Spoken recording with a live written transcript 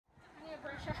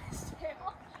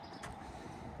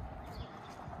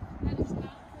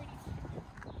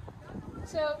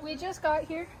So we just got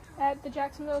here at the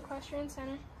Jacksonville Equestrian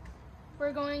Center.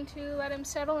 We're going to let him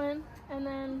settle in and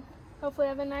then hopefully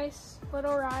have a nice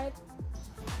little ride.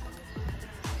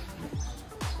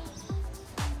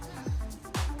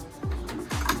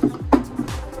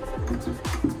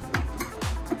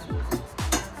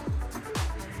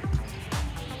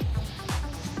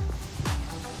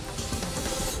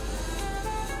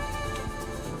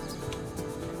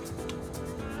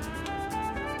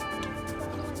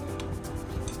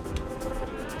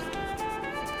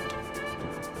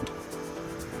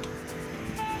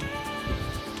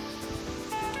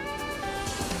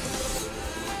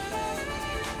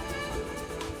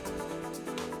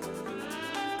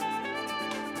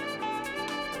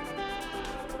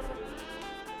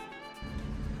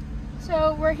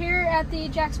 So we're here at the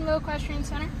Jacksonville Equestrian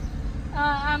Center.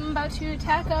 I'm about to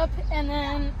tack up and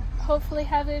then hopefully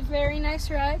have a very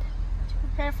nice ride to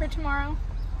prepare for tomorrow,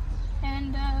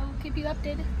 and we'll keep you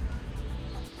updated.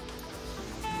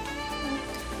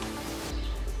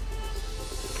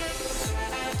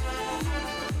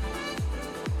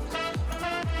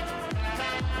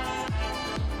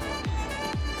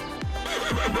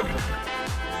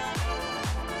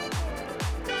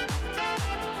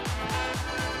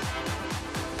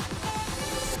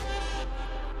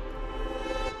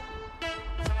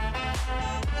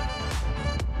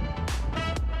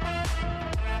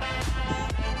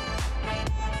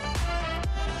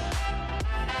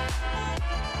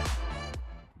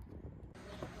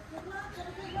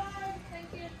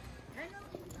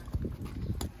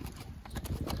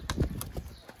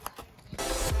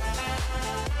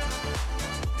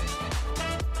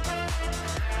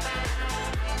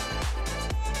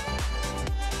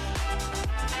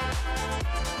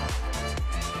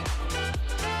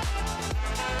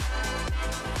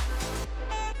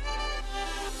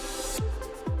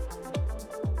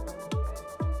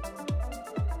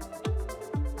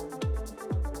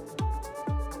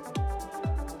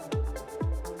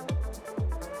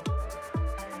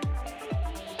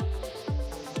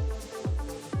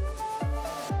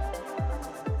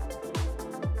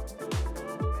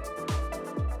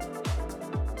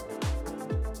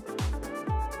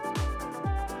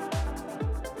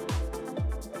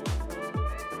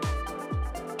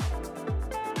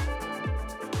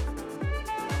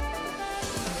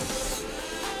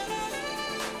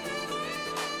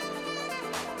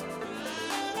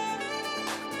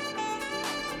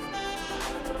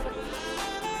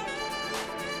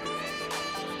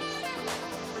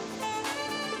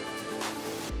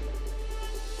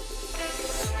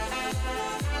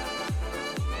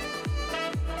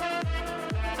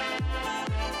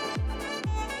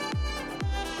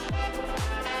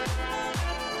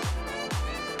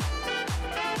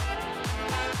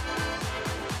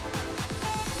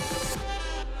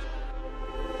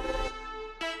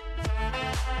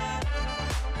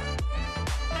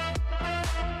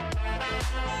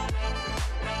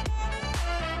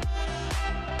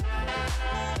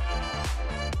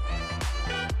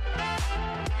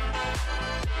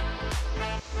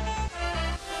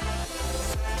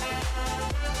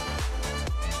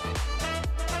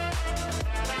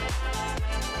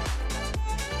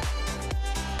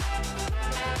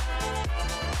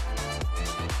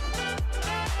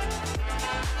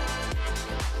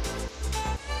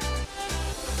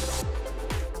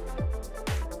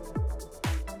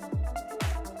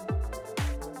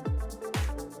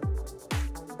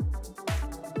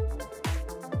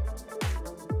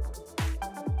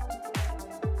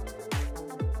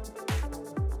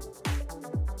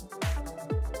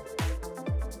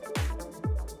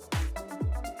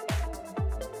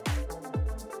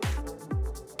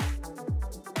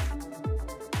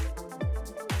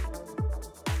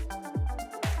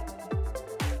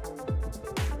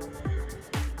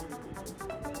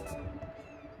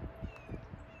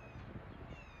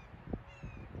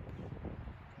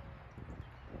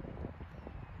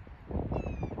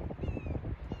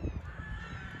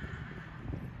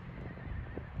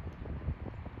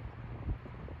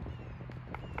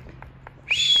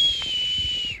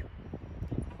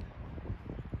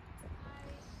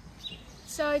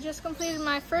 So I just completed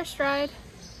my first ride.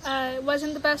 It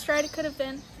wasn't the best ride it could have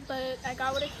been, but I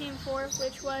got what I came for,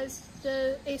 which was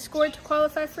a score to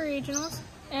qualify for regionals,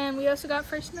 and we also got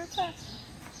first in our class.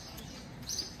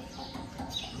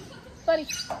 Buddy.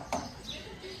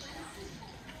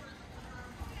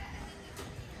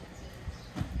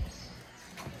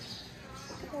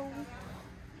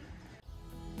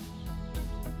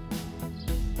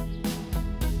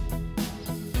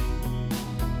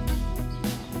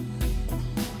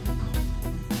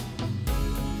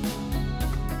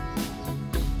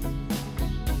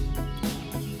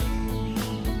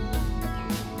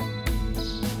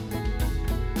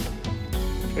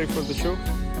 ready for the show?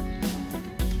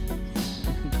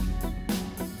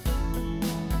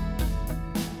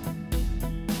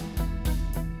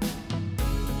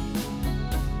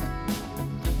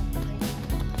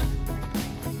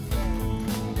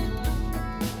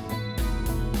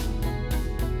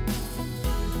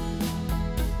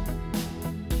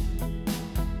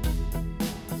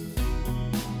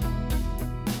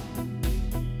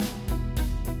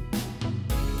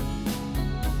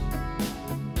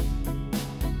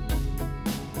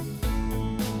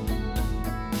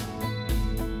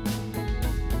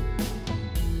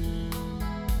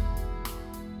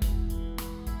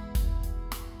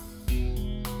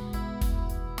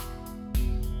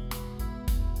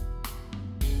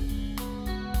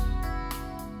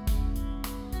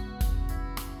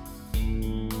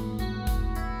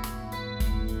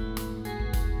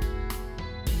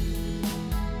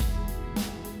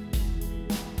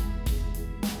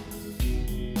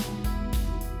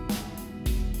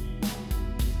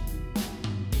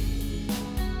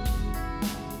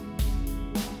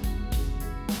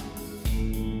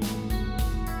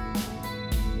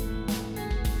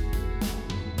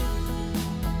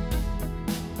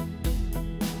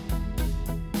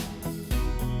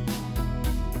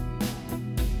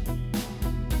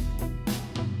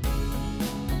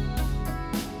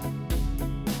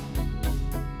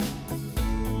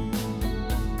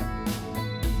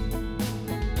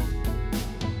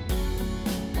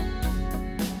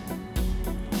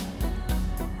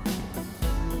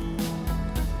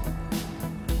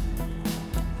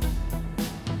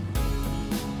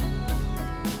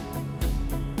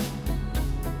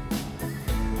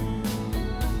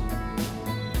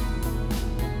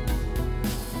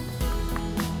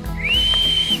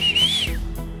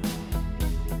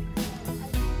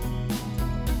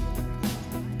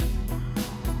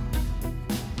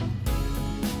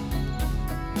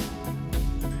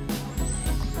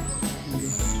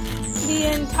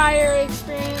 The entire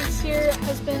experience here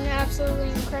has been absolutely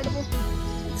incredible.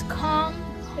 It's calm,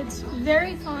 it's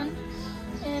very fun,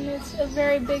 and it's a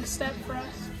very big step for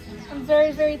us. I'm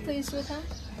very, very pleased with him.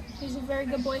 He's a very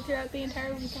good boy throughout the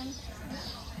entire weekend.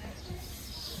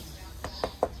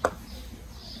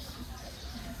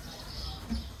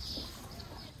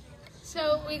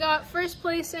 So we got first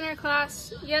place in our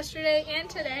class yesterday and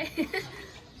today,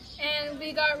 and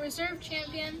we got reserve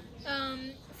champion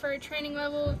for training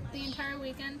level the entire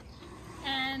weekend,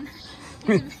 and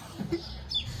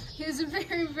he was a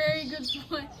very, very good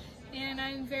boy, and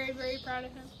I'm very, very proud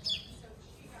of him.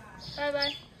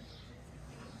 Bye-bye.